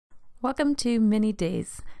Welcome to Mini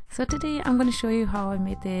Days. So today I'm going to show you how I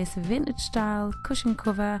made this vintage style cushion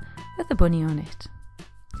cover with a bunny on it.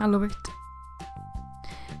 I love it.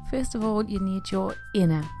 First of all, you need your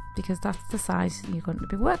inner because that's the size you're going to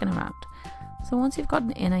be working around. So once you've got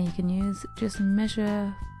an inner, you can just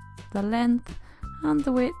measure the length and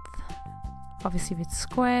the width. Obviously if it's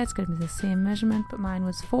square it's going to be the same measurement, but mine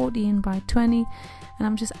was 14 by 20 and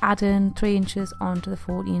I'm just adding 3 inches onto the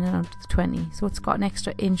 14 and onto the 20, so it's got an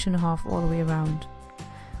extra 1.5 inches all the way around.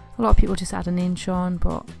 A lot of people just add an inch on,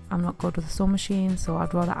 but I'm not good with the sewing machine, so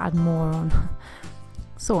I'd rather add more on.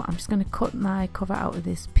 So I'm just going to cut my cover out of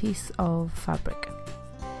this piece of fabric.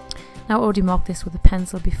 Now I already marked this with a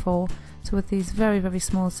pencil before, so with these very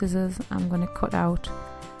small scissors I'm going to cut out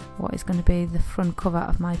what is going to be the front cover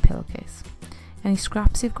of my pillowcase. Any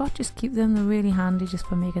scraps you've got, just keep them, they're really handy just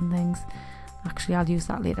for making things. Actually I'll use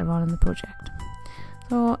that later on in the project.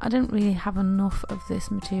 So I didn't really have enough of this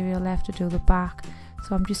material left to do the back,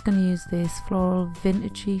 so I'm just going to use this floral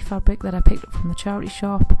vintagey fabric that I picked up from the charity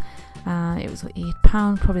shop. It was like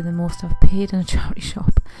 £8, probably the most I've paid in a charity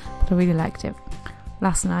shop, but I really liked it.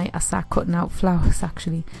 Last night I sat cutting out flowers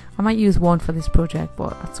actually. I might use one for this project,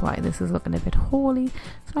 but that's why this is looking a bit holy.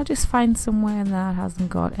 So I'll just find somewhere that hasn't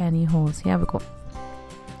got any holes. Here we go.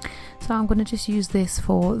 So I'm going to just use this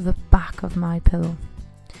for the back of my pillow.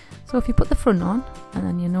 So if you put the front on, and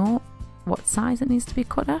then you know what size it needs to be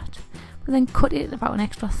cut at, but then cut it about an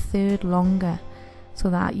extra third longer so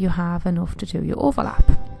that you have enough to do your overlap.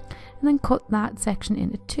 And then cut that section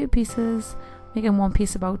into 2 pieces, making one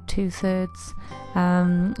piece about 2/3,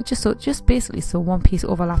 just basically so one piece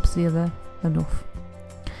overlaps the other enough.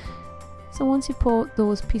 So once you put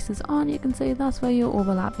those pieces on, you can see that's where your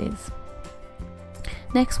overlap is.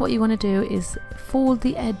 Next, what you want to do is fold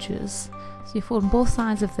the edges. So you fold both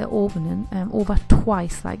sides of the opening over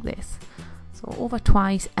twice like this. So over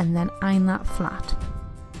twice and then iron that flat.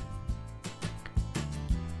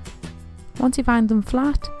 Once you've ironed them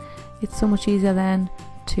flat, it's so much easier then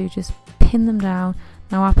to just pin them down.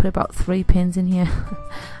 Now I put about 3 pins in here.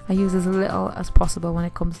 I use as little as possible when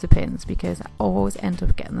it comes to pins because I always end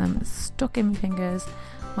up getting them stuck in my fingers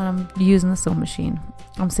when I'm using the sewing machine.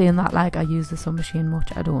 I'm saying that like I use the sewing machine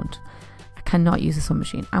much. I don't. I cannot use the sewing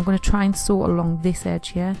machine. I'm going to try and sew along this edge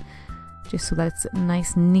here just so that it's a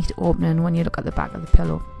nice neat opening when you look at the back of the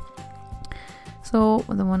pillow. So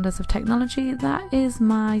with the wonders of technology, that is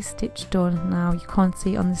my stitch done. Now you can't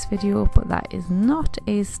see on this video, but that is not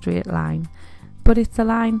a straight line, but it's a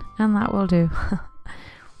line and that will do.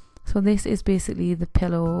 So this is basically the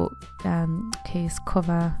pillow case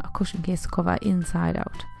cover, a cushion case cover inside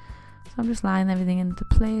out. So I'm just lining everything into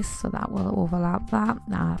place so that will overlap that.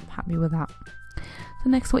 I'm happy with that. So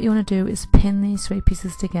next what you want to do is pin these 3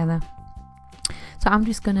 pieces together. So I'm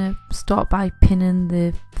just going to start by pinning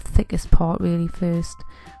the thickest part really first,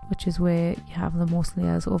 which is where you have the most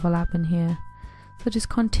layers overlapping here. So just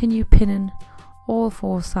continue pinning all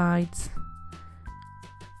 4 sides.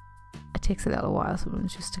 It takes a little while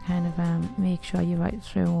sometimes just to kind of make sure you're right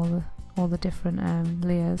through all the different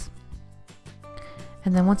layers.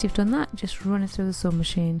 And then once you've done that, just run it through the sewing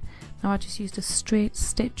machine. Now I just used a straight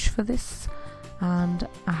stitch for this, and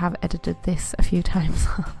I have edited this a few times.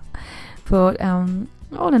 But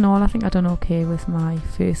all in all, I think I've done okay with my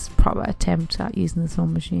first proper attempt at using the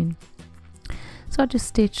sewing machine. So I just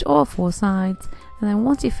stitched all 4 sides, and then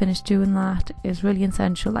once you finish doing that, it's really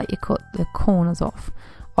essential that you cut the corners off.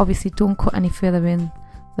 Obviously don't cut any further in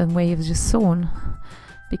than where you've just sewn,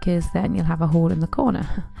 because then you'll have a hole in the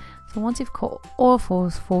corner. So once you've cut all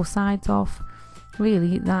 4 sides off,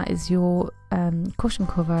 really that is your cushion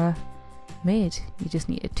cover made. You just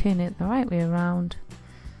need to turn it the right way around.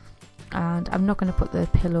 And I'm not going to put the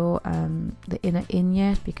pillow, the inner in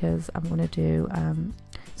yet, because I'm going to do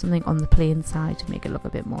something on the plain side to make it look a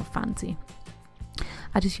bit more fancy.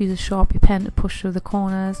 I just use a Sharpie pen to push through the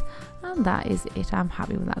corners, and that is it. I'm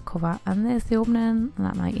happy with that cover, and there's the opening, and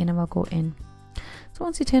that my inner will go in. So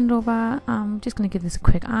once you turn it over, I'm just going to give this a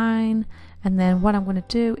quick iron, and then what I'm going to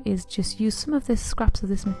do is just use some of this scraps of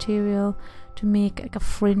this material to make like a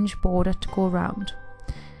fringe border to go around.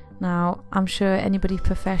 Now I'm sure anybody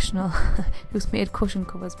professional who's made cushion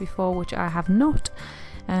covers before, which I have not,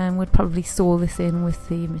 would probably sew this in with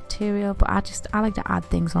the material, but I like to add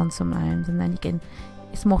things on sometimes, and then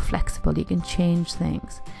it's more flexible, you can change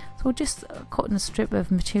things. So just cutting a strip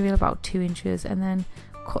of material about 2 inches and then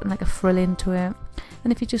cutting like a frill into it,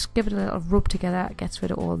 and if you just give it a little rub together, it gets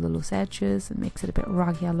rid of all the loose edges and makes it a bit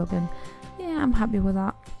raggier looking. Yeah, I'm happy with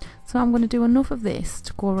that. So I'm going to do enough of this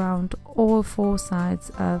to go around all 4 sides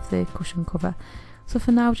of the cushion cover. So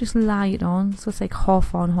for now, just lie it on, so it's like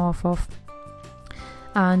half on, half off.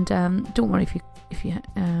 And don't worry if you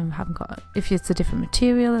haven't got, if it's a different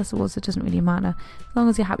material, I suppose it doesn't really matter, as long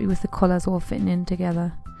as you're happy with the colours all fitting in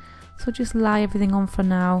together. So just lie everything on for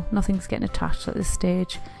now. Nothing's getting attached at this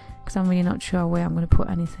stage because I'm really not sure where I'm going to put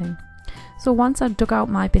anything. So once I dug out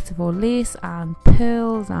my bits of old lace and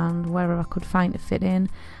pearls and wherever I could find to fit in,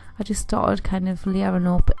 I just started kind of layering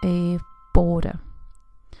up a border.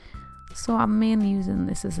 So I'm mainly using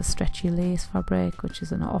this as a stretchy lace fabric, which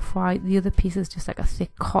is an off-white. The other piece is just like a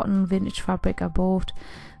thick cotton vintage fabric I bought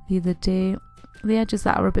the other day. The edges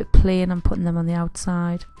that are a bit plain, I'm putting them on the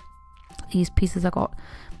outside. These pieces I got,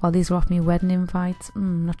 well, these are off my wedding invites.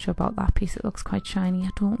 Not sure about that piece, it looks quite shiny. I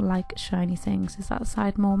don't like shiny things. Is that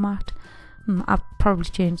side more matte? I'll probably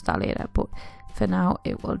change that later, but for now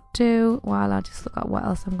it will do, while I just look at what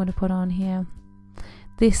else I'm going to put on here.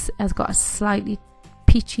 This has got a slightly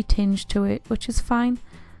peachy tinge to it, which is fine.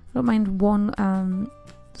 I don't mind one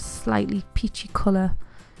slightly peachy colour.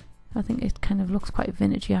 I think it kind of looks quite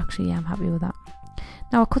vintagey actually. Yeah, I'm happy with that.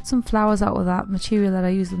 Now I cut some flowers out of that material that I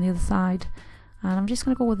used on the other side, and I'm just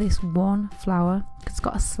going to go with this one flower because it's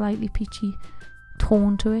got a slightly peachy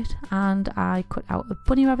tone to it. And I cut out a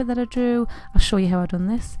bunny rabbit that I drew. I'll show you how I've done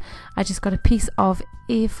this. I just got a piece of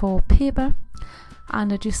A4 paper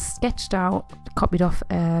and I just sketched out, copied off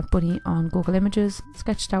a bunny on Google Images,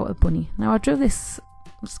 sketched out a bunny. Now I drew this,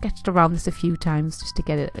 sketched around this a few times just to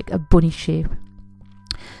get it like a bunny shape.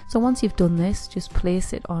 So once you've done this, just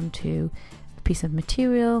place it onto a piece of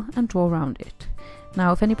material and draw around it.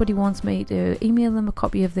 Now if anybody wants me to email them a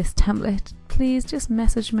copy of this template, please just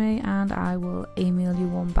message me and I will email you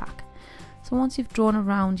one back. So once you've drawn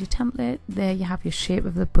around your template, there you have your shape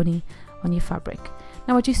of the bunny on your fabric.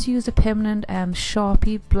 Now I just used a permanent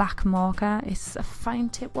Sharpie black marker. It's a fine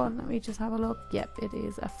tip one. Let me just have a look. Yep, it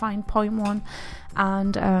is a fine point one.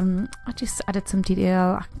 And I just added some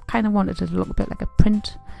detail. I kind of wanted it to look a bit like a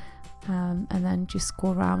print. And then just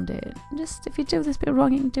go around it. Just if you do this bit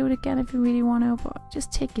wrong, you can do it again if you really want to, but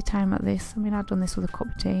just take your time at this. I mean, I've done this with a cup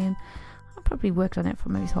of tea and I probably worked on it for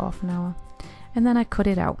maybe half an hour. And then I cut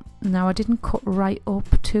it out. Now I didn't cut right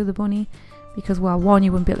up to the bunny because, well, one,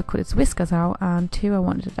 you wouldn't be able to cut its whiskers out, and two, I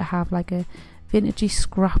wanted it to have like a vintagey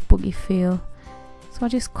scrapbooky feel. So I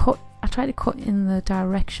just cut, I tried to cut in the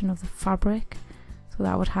direction of the fabric so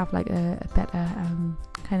that I would have like a better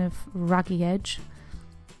kind of raggy edge.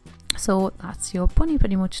 So that's your bunny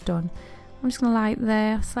pretty much done. I'm just going to lie it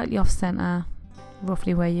there, slightly off centre,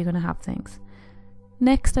 roughly where you're going to have things.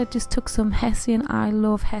 Next I just took some Hessian. I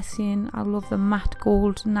love Hessian. I love the matte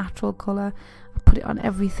gold natural colour. I put it on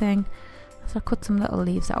everything. So I cut some little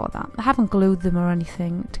leaves out of that. I haven't glued them or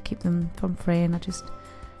anything to keep them from fraying. I just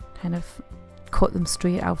kind of cut them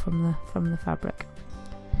straight out from the fabric.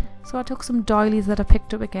 So I took some doilies that I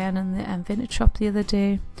picked up again in the vintage shop the other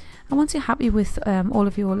day. And once you're happy with all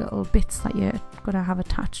of your little bits that you're going to have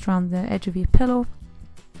attached around the edge of your pillow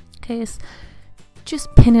case,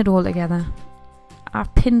 just pin it all together.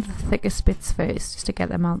 I've pinned the thickest bits first just to get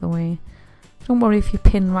them out of the way. Don't worry if you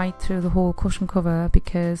pin right through the whole cushion cover,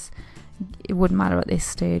 because it wouldn't matter at this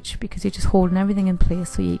stage, because you're just holding everything in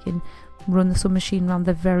place so you can run the sewing machine around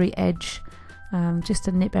the very edge just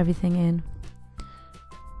to nip everything in.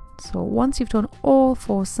 So once you've done all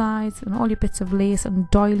four sides and all your bits of lace and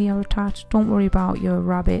doily are attached, don't worry about your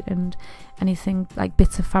rabbit and anything like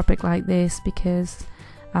bits of fabric like this, because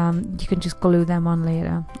you can just glue them on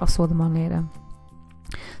later or sew them on later.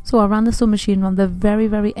 So I ran the sewing machine around the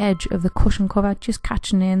very edge of the cushion cover, just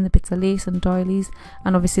catching in the bits of lace and doilies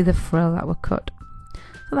and obviously the frill that were cut.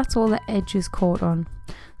 So that's all the edges caught on.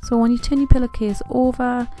 So when you turn your pillowcase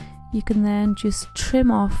over, you can then just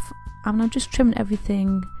trim off. I'm just trimming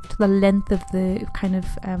everything to the length of the kind of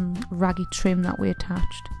raggy trim that we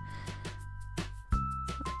attached.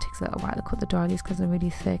 It takes a little while to cut the doilies because they're really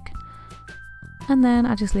thick. And then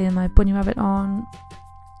I just lay my bunny rabbit on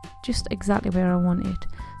just exactly where I want it.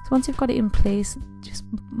 So once you've got it in place, just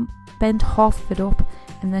bend half of it up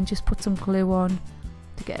and then just put some glue on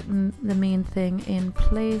to get the main thing in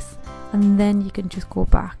place, and then you can just go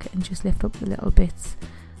back and just lift up the little bits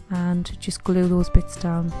and just glue those bits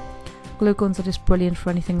down. Glue guns are just brilliant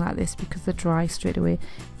for anything like this because they're dry straight away.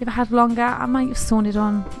 If I had longer, I might have sewn it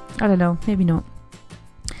on, I don't know, maybe not.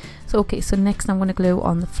 So okay, so next I'm going to glue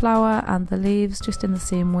on the flower and the leaves just in the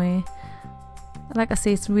same way. Like I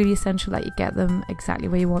say, it's really essential that you get them exactly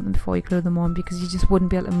where you want them before you glue them on, because you just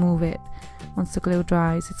wouldn't be able to move it once the glue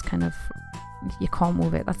dries. It's kind of, you can't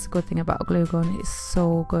move it. That's the good thing about a glue gun. It's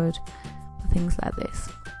so good for things like this.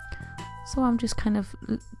 So I'm just kind of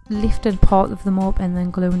lifting part of them up and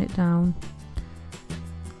then gluing it down.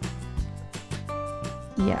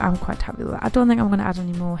 Yeah, I'm quite happy with that. I don't think I'm going to add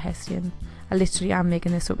any more Hessian. I literally am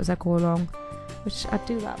making this up as I go along, which I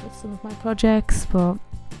do that with some of my projects, but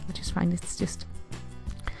I just find it's just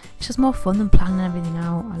more fun than planning everything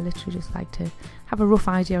out. I literally just like to have a rough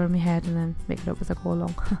idea in my head and then make it up as I go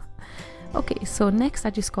along. Okay, so next I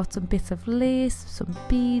just got some bits of lace, some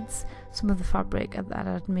beads, some of the fabric that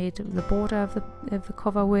I'd made the border of the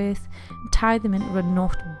cover with, and tied them into a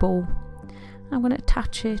knot bow. I'm going to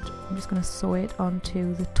attach it. I'm just going to sew it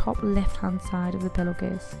onto the top left hand side of the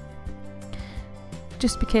pillowcase.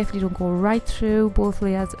 Just be careful you don't go right through both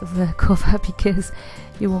layers of the cover, because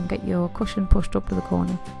you won't get your cushion pushed up to the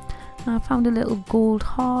corner. I found a little gold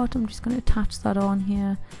heart. I'm just going to attach that on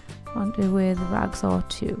here onto where the rags are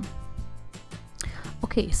too.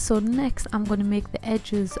 Okay, so next I'm going to make the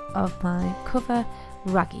edges of my cover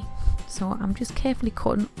raggy. So I'm just carefully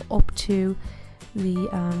cutting up to the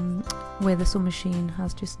where the sewing machine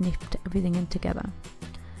has just nipped everything in together.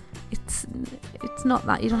 It's not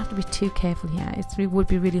that, you don't have to be too careful here. It would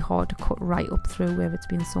be really hard to cut right up through where it's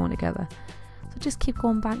been sewn together. So just keep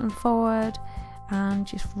going back and forward and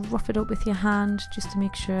just rough it up with your hand just to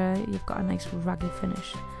make sure you've got a nice raggy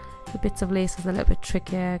finish. The bits of lace is a little bit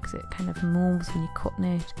trickier because it kind of moves when you're cutting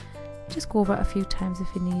it. Just go over it a few times if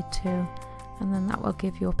you need to, and then that will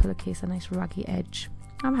give your pillowcase a nice raggy edge.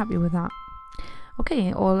 I'm happy with that.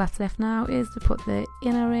 Okay, all that's left now is to put the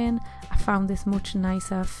inner in. I found this much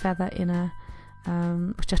nicer feather inner,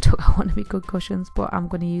 which I took out one of my good cushions, but I'm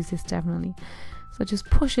going to use this definitely. So just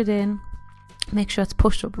push it in, make sure it's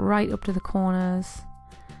pushed up right up to the corners,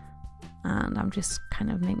 and I'm just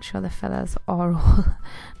kind of making sure the feathers are all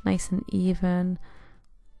nice and even.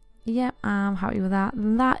 Yep, I'm happy with that.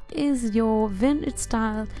 That is your vintage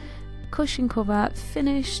style cushion cover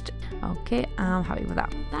finished. Okay, I'm happy with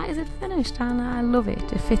that. That is it finished, and I love it.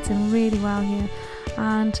 It fits in really well here,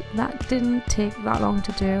 and that didn't take that long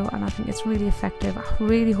to do, and I think it's really effective. I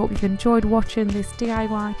really hope you've enjoyed watching this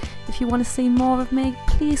DIY. If you want to see more of me,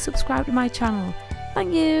 please subscribe to my channel.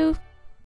 Thank you.